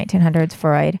 early 1900s,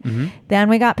 Freud. Then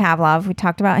we got Pavlov. We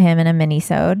talked about him in a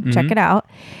mini-sode. Check it out.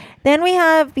 Then we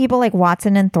have people like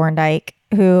Watson and Thorndike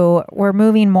who were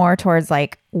moving more towards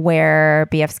like where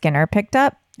B.F. Skinner picked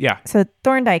up. Yeah. So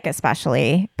Thorndike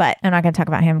especially, but I'm not going to talk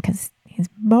about him because he's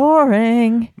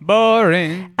boring.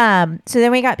 Boring. So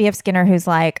then we got B.F. Skinner who's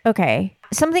like, okay,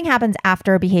 something happens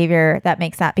after a behavior that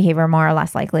makes that behavior more or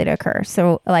less likely to occur.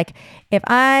 So like if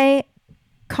I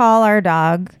call our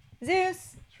dog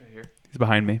Zeus. It's right here. He's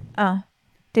behind me. Oh,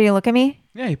 did you look at me?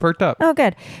 Yeah, he perked up. Oh,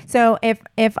 good. So if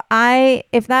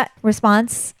that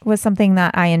response was something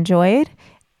that I enjoyed,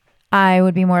 I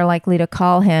would be more likely to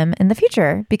call him in the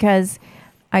future because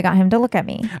I got him to look at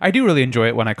me. I do really enjoy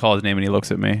it when I call his name and he looks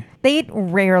at me. They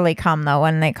rarely come though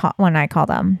when I call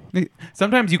them.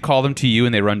 Sometimes you call them to you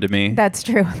and they run to me. That's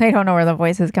true. They don't know where the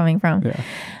voice is coming from.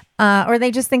 Yeah. Or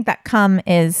they just think that come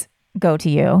is go to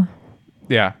you.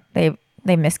 Yeah. They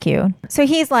miscue. So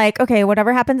he's like, okay,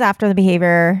 whatever happens after the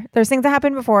behavior, there's things that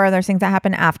happen before, there's things that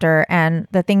happen after, and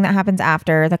the thing that happens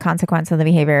after the consequence of the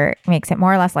behavior makes it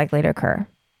more or less likely to occur.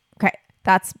 Okay,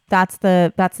 that's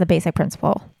the basic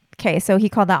principle. Okay, so he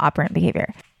called that operant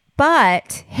behavior.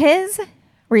 But his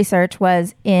research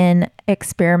was in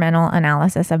experimental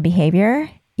analysis of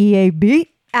behavior, EAB.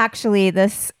 Actually,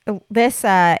 this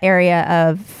area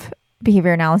of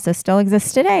behavior analysis still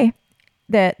exists today.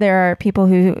 That there are people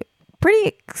who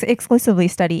pretty exclusively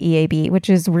study EAB, which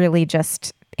is really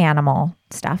just animal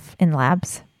stuff in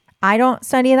labs. I don't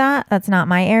study that. That's not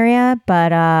my area,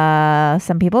 but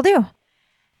some people do.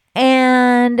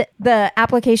 And the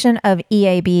application of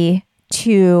EAB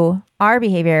to our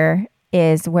behavior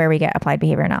is where we get applied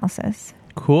behavior analysis.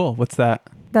 Cool. What's that?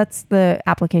 That's the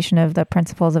application of the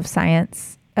principles of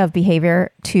science of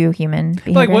behavior to human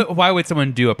behavior. Like, why would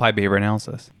someone do applied behavior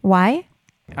analysis? Why?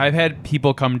 I've had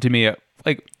people come to me,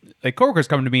 like coworkers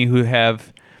come to me who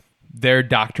have their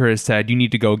doctor has said you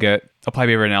need to go get applied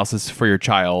behavior analysis for your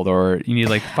child, or you need to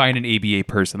like find an ABA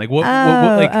person. Like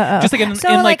just like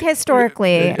in like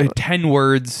historically 10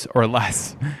 words or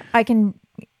less.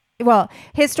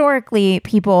 Historically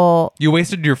people. You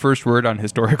wasted your first word on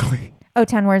historically.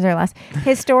 10 words or less.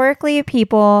 Historically,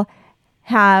 people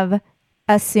have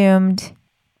assumed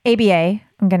ABA.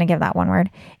 I'm going to give that one word.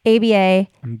 ABA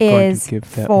is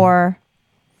for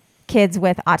kids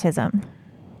with autism.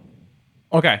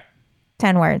 Okay.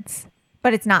 10 words.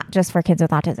 But it's not just for kids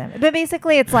with autism. But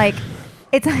basically it's like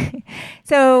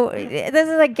so this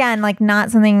is again like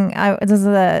not something this is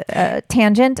a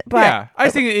tangent, but yeah, I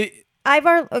think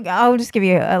I'll just give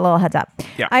you a little heads up.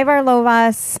 Yeah. Ivar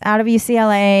Lovaas out of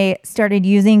UCLA started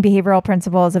using behavioral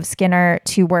principles of Skinner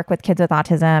to work with kids with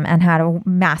autism and had a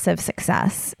massive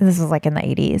success. This was like in the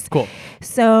 80s. Cool.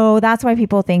 So that's why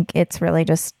people think it's really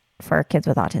just for kids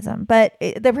with autism. But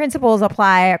the principles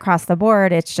apply across the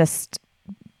board. It's just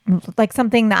like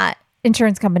something that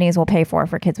insurance companies will pay for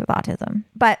kids with autism.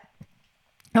 But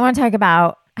I want to talk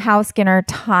about how Skinner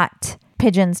taught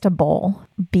pigeons to bowl.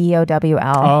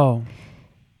 B-O-W-L. Oh.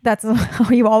 That's how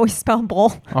you always spell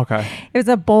bowl. Okay. It was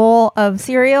a bowl of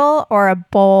cereal or a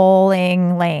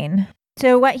bowling lane.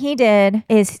 So what he did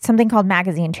is something called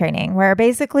magazine training, where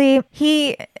basically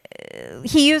he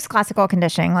used classical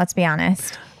conditioning, let's be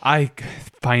honest.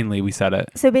 Finally we said it.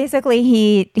 So basically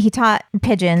he taught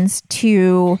pigeons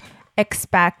to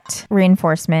expect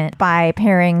reinforcement by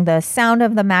pairing the sound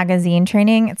of the magazine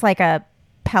training. It's like a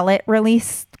pellet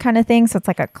release kind of thing. So it's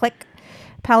like a click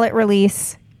pellet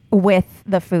release with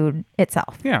the food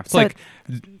itself. Yeah. So like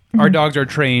our dogs are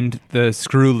trained, the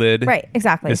screw lid. Right,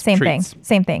 exactly. Same treats. thing.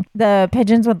 Same thing. The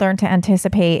pigeons would learn to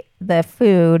anticipate the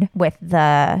food with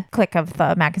the click of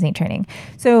the magazine training.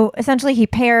 So essentially he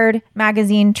paired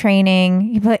magazine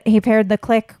training. He paired the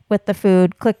click with the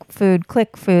food, click food,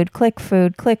 click food, click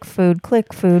food, click food,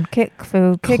 click food, click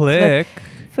food, click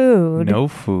food. No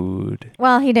food.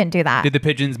 Well, he didn't do that. Did the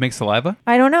pigeons make saliva?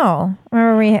 I don't know.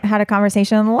 Remember we had a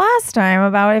conversation last time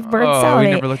about if birds salivate.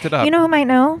 We never looked it up. You know who might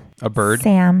know? A bird?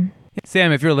 Sam,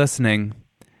 if you're listening,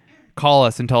 call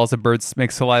us and tell us if birds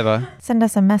make saliva. Send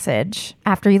us a message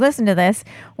after you listen to this,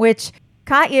 which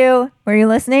caught you. Were you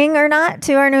listening or not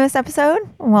to our newest episode?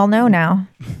 Well, no now.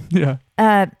 Yeah.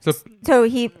 So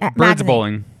he... birds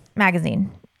bowling. Magazine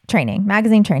training.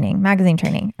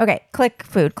 Okay. Click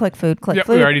food, click food, click yep,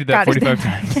 food. We already did that 45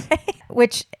 times.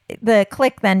 Which the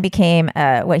click then became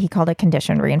what he called a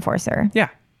conditioned reinforcer. Yeah.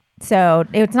 So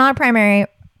it's not primary.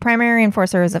 Primary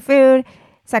reinforcer is a food.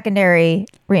 Secondary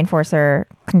reinforcer,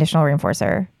 conditional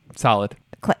reinforcer. Solid.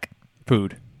 Click.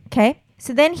 Food. Okay.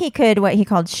 So then he could what he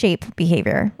called shape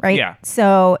behavior, right? Yeah.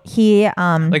 So he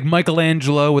Like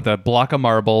Michelangelo with a block of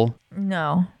marble.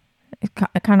 no, it's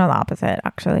kind of the opposite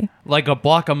actually. Like a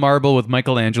block of marble with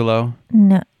Michelangelo.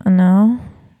 No,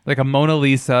 Like a Mona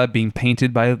Lisa being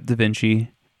painted by Da Vinci.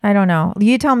 I don't know.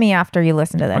 You tell me after you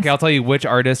listen to this. Okay, I'll tell you which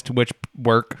artist, which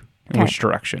work, and which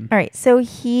direction. All right. So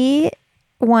he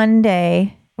one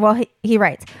day, well, he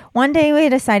writes, one day we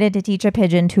decided to teach a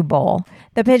pigeon to bowl.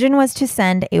 The pigeon was to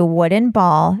send a wooden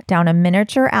ball down a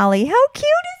miniature alley. How cute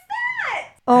is that?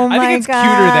 Oh my God. I think it's cuter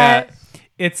that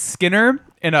it's Skinner.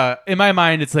 In my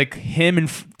mind, it's like him and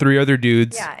three other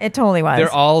dudes. Yeah, it totally was.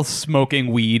 They're all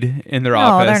smoking weed in their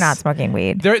office. No, they're not smoking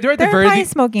weed. They're at the very probably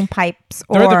smoking pipes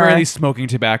they're at the very least smoking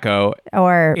tobacco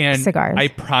or and cigars. I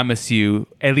promise you,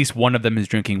 at least one of them is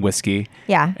drinking whiskey.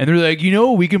 Yeah. And they're like, you know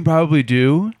what we can probably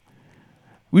do?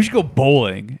 We should go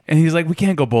bowling. And he's like, we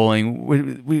can't go bowling.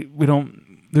 We don't.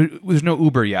 There's no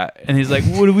Uber yet. And he's like,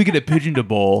 what do we get a pigeon to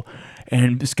bowl?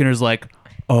 And Skinner's like,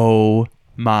 oh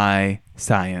my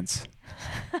science.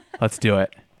 Let's do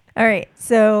it. All right.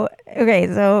 So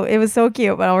it was so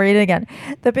cute, but I'll read it again.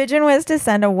 The pigeon was to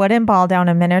send a wooden ball down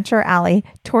a miniature alley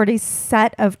toward a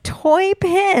set of toy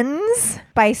pins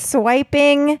by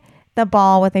swiping the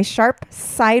ball with a sharp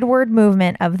sideward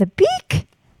movement of the beak.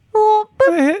 Oh,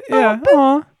 boop, Yeah.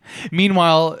 oh, boop.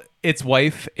 Meanwhile, its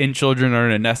wife and children are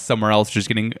in a nest somewhere else just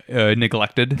getting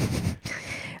neglected.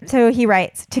 So he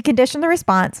writes, to condition the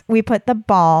response, we put the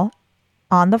ball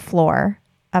on the floor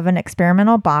of an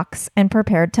experimental box and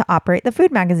prepared to operate the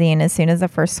food magazine as soon as the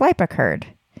first swipe occurred.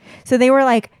 So they were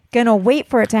like going to wait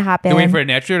for it to happen. They wait for it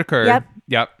naturally to occur. Yep.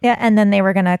 Yep. Yeah, and then they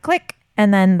were going to click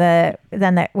and then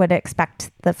that would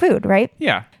expect the food, right?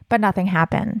 Yeah. But nothing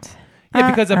happened. Yeah,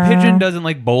 because a pigeon doesn't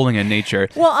like bowling in nature.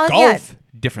 Well, golf,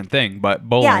 different thing, but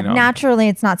bowling. Yeah, naturally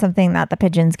it's not something that the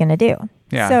pigeon's going to do.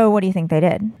 Yeah. So what do you think they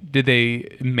did? Did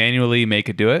they manually make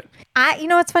it do it? You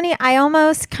know what's funny? I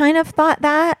almost kind of thought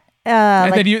that.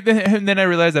 And then I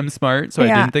realized I'm smart, so I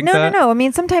didn't think that. No. I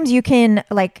mean, sometimes you can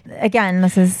again,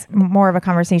 this is more of a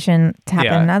conversation to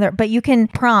happen but you can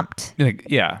prompt.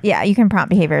 Yeah, you can prompt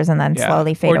behaviors and then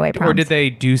slowly fade away prompts. Or did they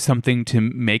do something to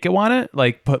make it want it?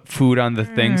 Like put food on the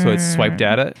thing so it swiped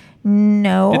at it?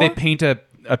 No. Did they paint a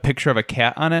picture of a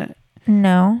cat on it?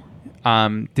 No.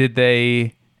 Did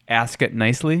they ask it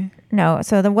nicely? No.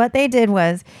 So what they did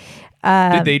was...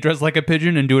 did they dress like a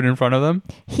pigeon and do it in front of them?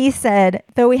 He said,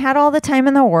 though we had all the time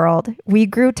in the world, we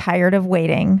grew tired of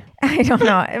waiting. I don't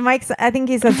know. I think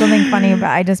he said something funny, but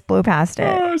I just blew past it.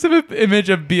 Oh, there's an image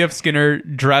of B.F. Skinner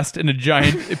dressed in a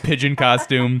giant pigeon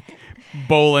costume,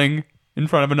 bowling in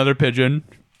front of another pigeon.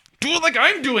 Do it like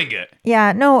I'm doing it.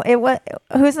 Yeah, no, it was...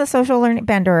 Who's the social learning...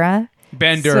 Bandura.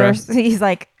 So he's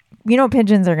like,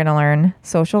 pigeons are going to learn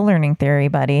social learning theory,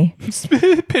 buddy.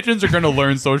 Pigeons are going to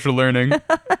learn social learning.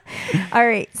 All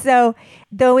right. So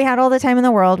though we had all the time in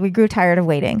the world, we grew tired of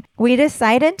waiting. We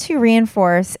decided to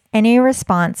reinforce any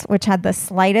response which had the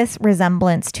slightest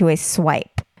resemblance to a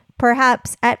swipe.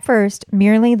 Perhaps at first,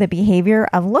 merely the behavior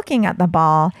of looking at the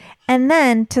ball, and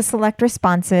then to select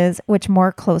responses which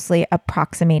more closely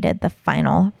approximated the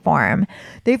final form.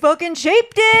 They fucking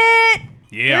shaped it!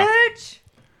 Yeah. Bitch!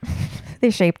 They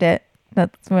shaped it.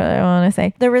 That's what I want to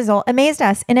say. The result amazed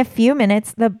us. In a few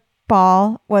minutes, the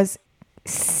ball was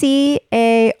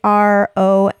CAROMING.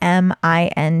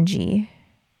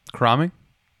 Cramming?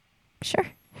 Sure.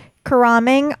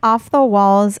 Cramming off the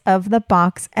walls of the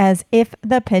box as if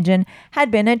the pigeon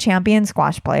had been a champion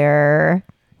squash player.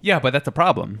 Yeah, but that's a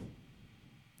problem.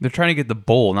 They're trying to get the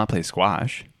bowl, not play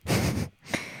squash.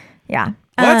 Yeah.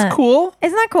 Well, that's cool.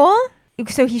 Isn't that cool?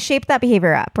 So he shaped that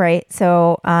behavior up, right?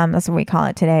 So that's what we call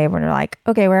it today. We're like,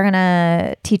 okay, we're going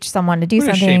to teach someone to do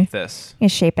something. Shape this. You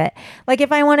shape it. Like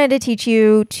if I wanted to teach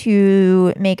you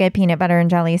to make a peanut butter and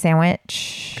jelly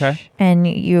sandwich, okay, and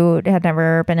you had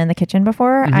never been in the kitchen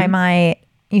before,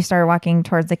 you started walking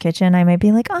towards the kitchen, I might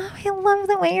be like, oh, I love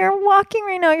the way you're walking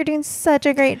right now. You're doing such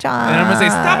a great job. And I'm going to say,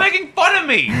 stop making fun of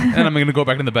me. And I'm going to go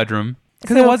back in the bedroom.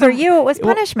 So for you, it was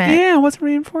punishment. Yeah, it wasn't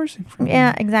reinforcing for me.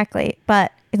 Yeah, exactly.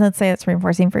 But let's say it's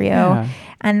reinforcing for you. Yeah.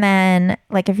 And then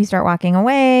like if you start walking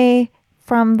away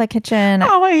from the kitchen.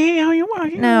 Oh, I hate how you're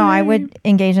walking. No, away. I would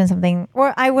engage in something,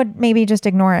 or I would maybe just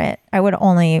ignore it. I would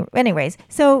only, anyways.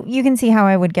 So you can see how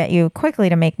I would get you quickly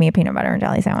to make me a peanut butter and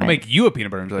jelly sandwich. I'll make you a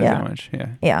peanut butter and jelly sandwich. Yeah.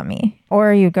 Yeah, me.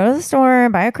 Or you go to the store,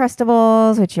 buy a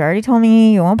Crustables, which you already told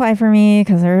me you won't buy for me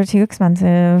because they're too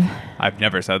expensive. I've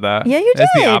never said that. Yeah, you did.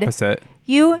 It's the opposite.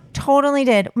 You totally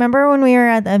did. Remember when we were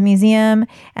at the museum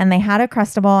and they had a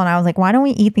Crustable and I was like, why don't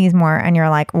we eat these more? And you're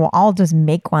like, well, I'll just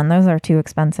make one. Those are too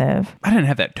expensive. I didn't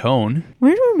have that tone.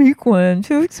 Why don't we make one?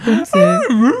 Too expensive.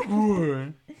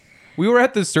 We were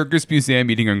at the Circus Museum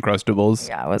eating Uncrustables.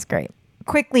 Yeah, it was great.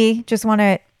 Quickly, just want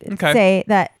to say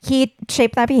that he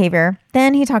shaped that behavior.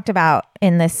 Then he talked about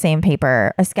in this same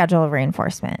paper a schedule of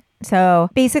reinforcement. So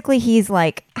basically he's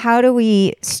like, how do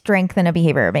we strengthen a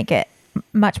behavior, make it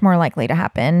much more likely to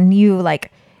happen?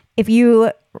 If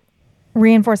you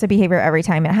reinforce a behavior every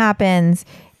time it happens,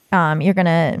 you're going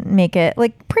to make it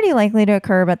like pretty likely to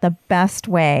occur. But the best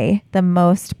way, the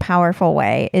most powerful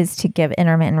way is to give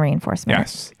intermittent reinforcement.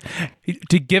 Yes.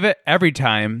 To give it every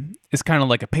time is kind of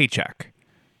like a paycheck.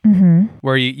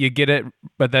 Where you get it,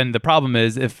 but then the problem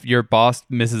is if your boss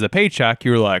misses a paycheck,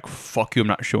 you're like, fuck you, I'm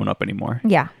not showing up anymore.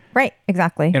 Yeah, right,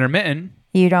 exactly. Intermittent,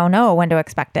 you don't know when to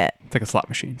expect it. it's like a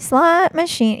slot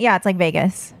machine. Yeah, it's like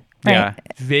Vegas. Right? Yeah,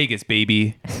 Vegas,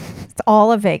 baby. It's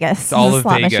all of Vegas. It's all of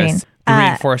slot Vegas. Machine. The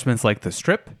reinforcement's like the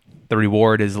strip. The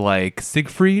reward is like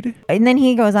Siegfried. And then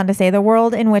he goes on to say the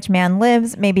world in which man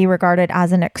lives may be regarded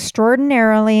as an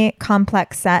extraordinarily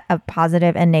complex set of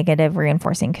positive and negative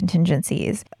reinforcing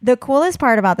contingencies. The coolest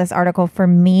part about this article for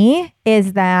me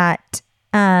is that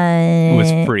It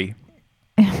was free.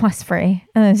 It was free.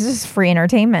 It's just free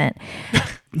entertainment.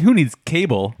 Who needs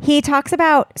cable? He talks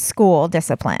about school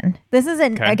discipline. This is,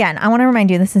 again, I want to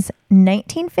remind you, this is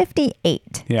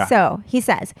 1958. Yeah. So he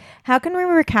says, how can we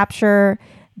recapture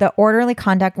the orderly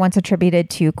conduct once attributed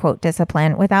to, quote,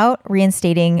 discipline without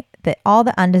reinstating all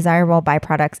the undesirable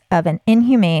byproducts of an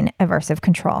inhumane aversive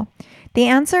control? The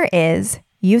answer is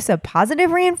use of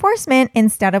positive reinforcement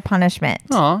instead of punishment.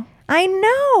 Aw. I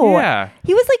know. Yeah.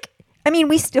 He was like, I mean,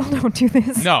 we still don't do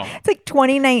this. No. It's like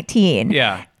 2019.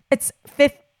 Yeah. It's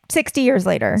 60 years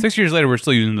later. 6 years later, we're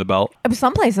still using the belt.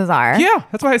 Some places are. Yeah,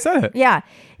 that's why I said it. Yeah.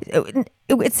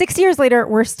 It's 60 years later,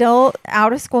 we're still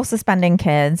out of school suspending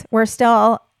kids. We're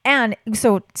still, and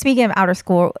so speaking of out of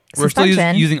school suspension, we're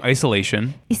still using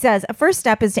isolation. He says a first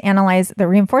step is to analyze the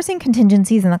reinforcing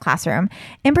contingencies in the classroom.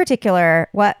 In particular,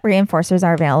 what reinforcers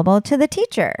are available to the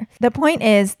teacher. The point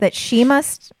is that she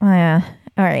must, all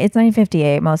right, it's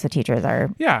 1958. Most of the teachers are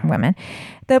women.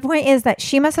 The point is that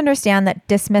she must understand that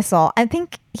dismissal, I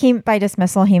think by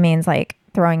dismissal, he means like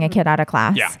throwing a kid out of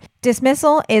class. Yeah.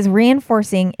 Dismissal is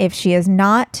reinforcing if she is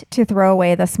not to throw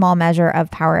away the small measure of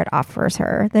power it offers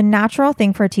her. The natural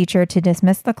thing for a teacher to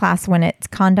dismiss the class when its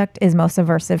conduct is most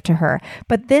aversive to her.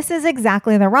 But this is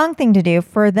exactly the wrong thing to do,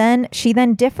 for then she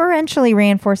differentially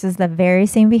reinforces the very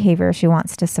same behavior she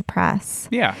wants to suppress.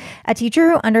 Yeah. A teacher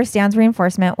who understands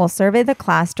reinforcement will survey the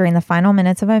class during the final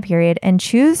minutes of a period and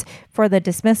choose for the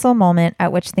dismissal moment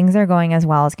at which things are going as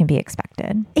well as can be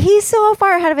expected. He's so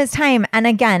far ahead of his time. And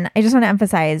again, I just want to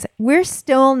emphasize, we're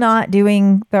still not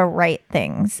doing the right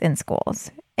things in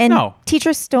schools. And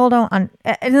teachers still don't, and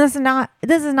this is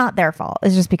not their fault.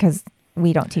 It's just because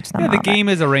we don't teach them. Yeah, the game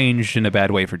is arranged in a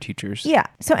bad way for teachers. Yeah.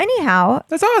 So anyhow,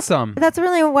 that's awesome. That's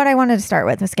really what I wanted to start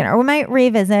with Skinner. We might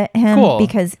revisit him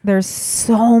because there's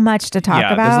so much to talk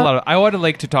about. There's a lot. I would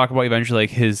like to talk about eventually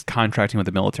like his contracting with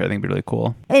the military. I think it'd be really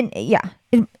cool. And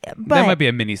but that might be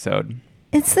a mini-sode.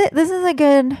 This is a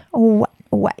good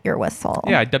wet your whistle.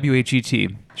 Yeah,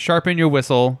 WHET. Sharpen your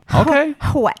whistle. Okay.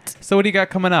 Wet. So what do you got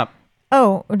coming up?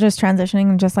 Oh, we're just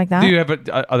transitioning just like that? Do you have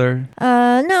other?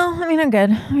 No. I mean, I'm good.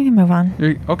 We can move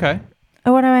on. Okay.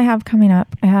 What do I have coming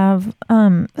up? I have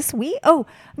this week. Oh,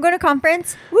 I'm going to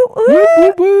conference. Woo, woo. Woo,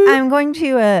 woo, woo. I'm going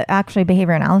to actually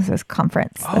behavior analysis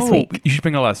conference this week. You should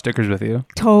bring a lot of stickers with you.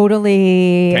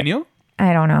 Totally. Can you?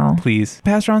 I don't know. Please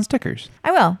pass around stickers.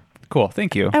 I will. Cool.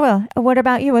 Thank you. I will. What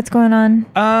about you? What's going on?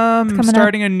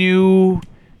 Starting a new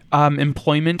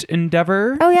employment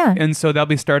endeavor. Oh yeah. And so that'll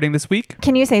be starting this week.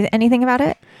 Can you say anything about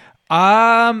it?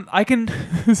 I can.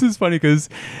 This is funny because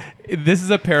this is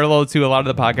a parallel to a lot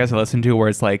of the podcasts I listen to where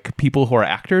it's like people who are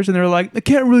actors and they're like, I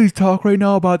can't really talk right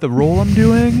now about the role I'm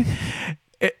doing.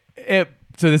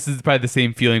 So this is probably the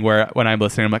same feeling where when I'm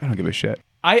listening, I'm like, I don't give a shit.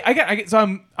 So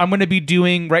I'm going to be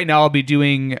doing right now. I'll be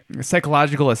doing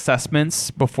psychological assessments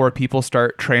before people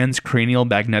start transcranial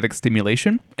magnetic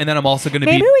stimulation, and then I'm also going to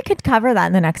maybe we could cover that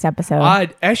in the next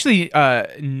episode. Actually,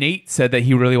 Nate said that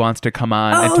he really wants to come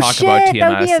on and talk shit, about TMS,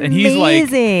 that would be and he's like,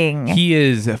 amazing. he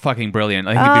is fucking brilliant.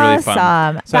 I think he'd be really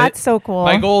fun. So that's so cool.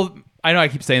 My goal. I know I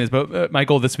keep saying this, but my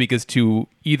goal this week is to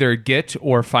either get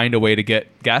or find a way to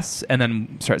get guests and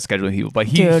then start scheduling people. But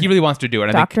he really wants to do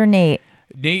it. Dr. Nate.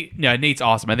 Nate's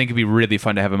awesome. I think it'd be really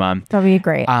fun to have him on. That'd be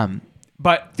great.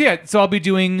 But yeah, so I'll be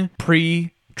doing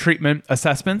post-treatment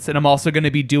assessments, and I'm also going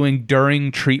to be doing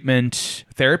during treatment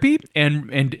therapy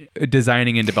and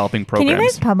designing and developing programs. Can you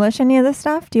guys publish any of this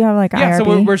stuff? Do you have like yeah,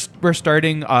 IRB? so we're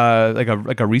starting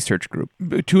like a research group.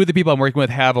 Two of the people I'm working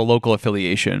with have a local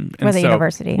affiliation With a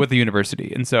university. With the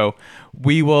university, and so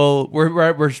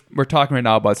we're talking right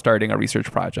now about starting a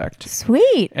research project.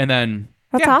 Sweet. And then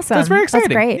That's awesome. That's very exciting.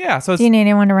 That's great. Yeah. So do you need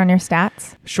anyone to run your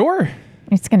stats? Sure.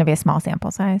 It's going to be a small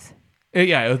sample size. It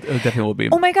definitely will be.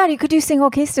 Oh my God, you could do single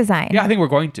case design. Yeah, I think we're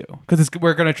going to, because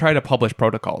we're going to try to publish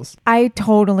protocols. I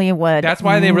totally would. That's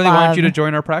why they really want you to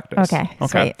join our practice. Okay.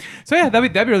 Sweet. So yeah,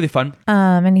 that'd be really fun.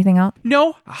 Anything else?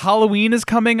 No, Halloween is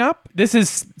coming up. This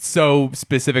is so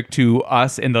specific to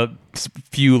us and the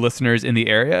few listeners in the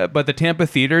area, but the Tampa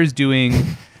Theater is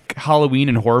doing Halloween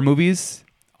and horror movies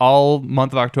all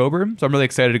month of October. So I'm really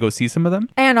excited to go see some of them.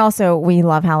 And also, we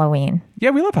love Halloween.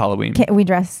 Yeah, we love Halloween.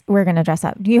 We're going to dress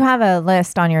up. You have a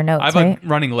list on your notes, I have right? a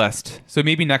running list. So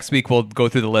maybe next week we'll go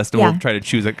through the list and we'll try to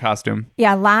choose a costume.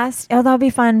 Yeah, that'll be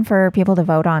fun for people to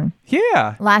vote on.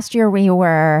 Yeah. Last year we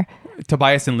were...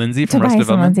 Tobias and Lindsay from Rest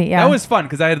Development. Lindsay, yeah. That was fun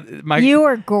because I had my... You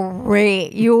were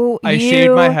great. I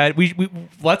shaved my head. We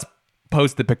let's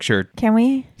post the picture. Can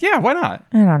we? Yeah, why not?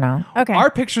 I don't know. Okay.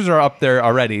 Our pictures are up there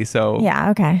already, so...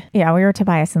 Yeah, okay. Yeah, we were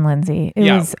Tobias and Lindsay.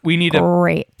 It was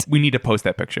great. We need to post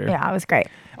that picture. Yeah, it was great.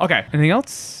 Okay. Anything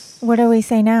else? What do we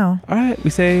say now? All right. We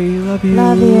say love you.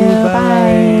 Love you.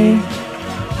 Bye.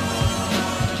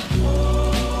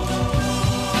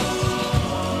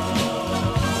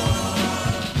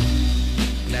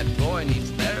 That boy needs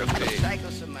therapy.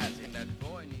 Psychosomatic. That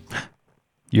boy needs...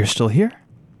 You're still here?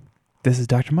 This is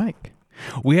Dr. Mike.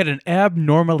 We had an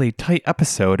abnormally tight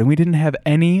episode and we didn't have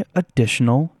any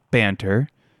additional banter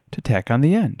to tack on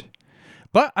the end.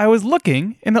 But I was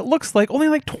looking and it looks like only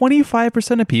like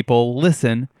 25% of people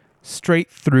listen straight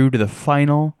through to the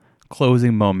final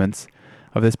closing moments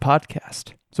of this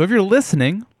podcast. So if you're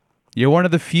listening, you're one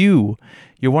of the few.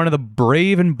 You're one of the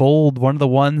brave and bold, one of the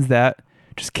ones that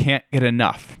just can't get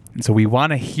enough. And so we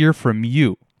want to hear from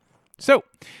you. So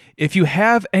if you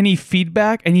have any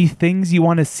feedback, any things you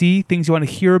want to see, things you want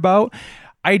to hear about,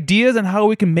 ideas on how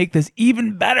we can make this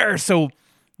even better so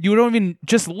you don't even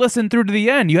just listen through to the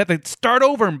end. You have to start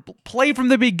over and play from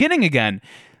the beginning again.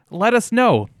 Let us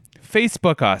know.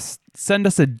 Facebook us. Send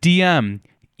us a DM.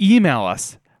 Email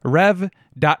us.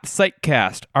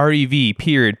 rev.psychcast, R-E-V,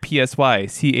 period,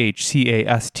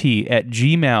 P-S-Y-C-H-C-A-S-T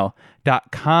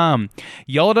 @gmail.com.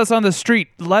 Yell at us on the street.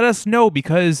 Let us know,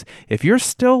 because if you're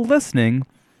still listening,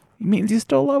 it means you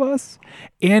still love us.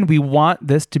 And we want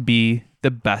this to be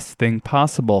the best thing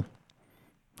possible.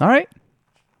 All right.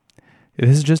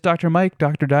 This is just Dr. Mike.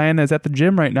 Dr. Diana is at the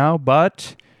gym right now,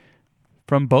 but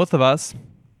from both of us,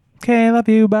 okay, love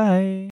you. Bye.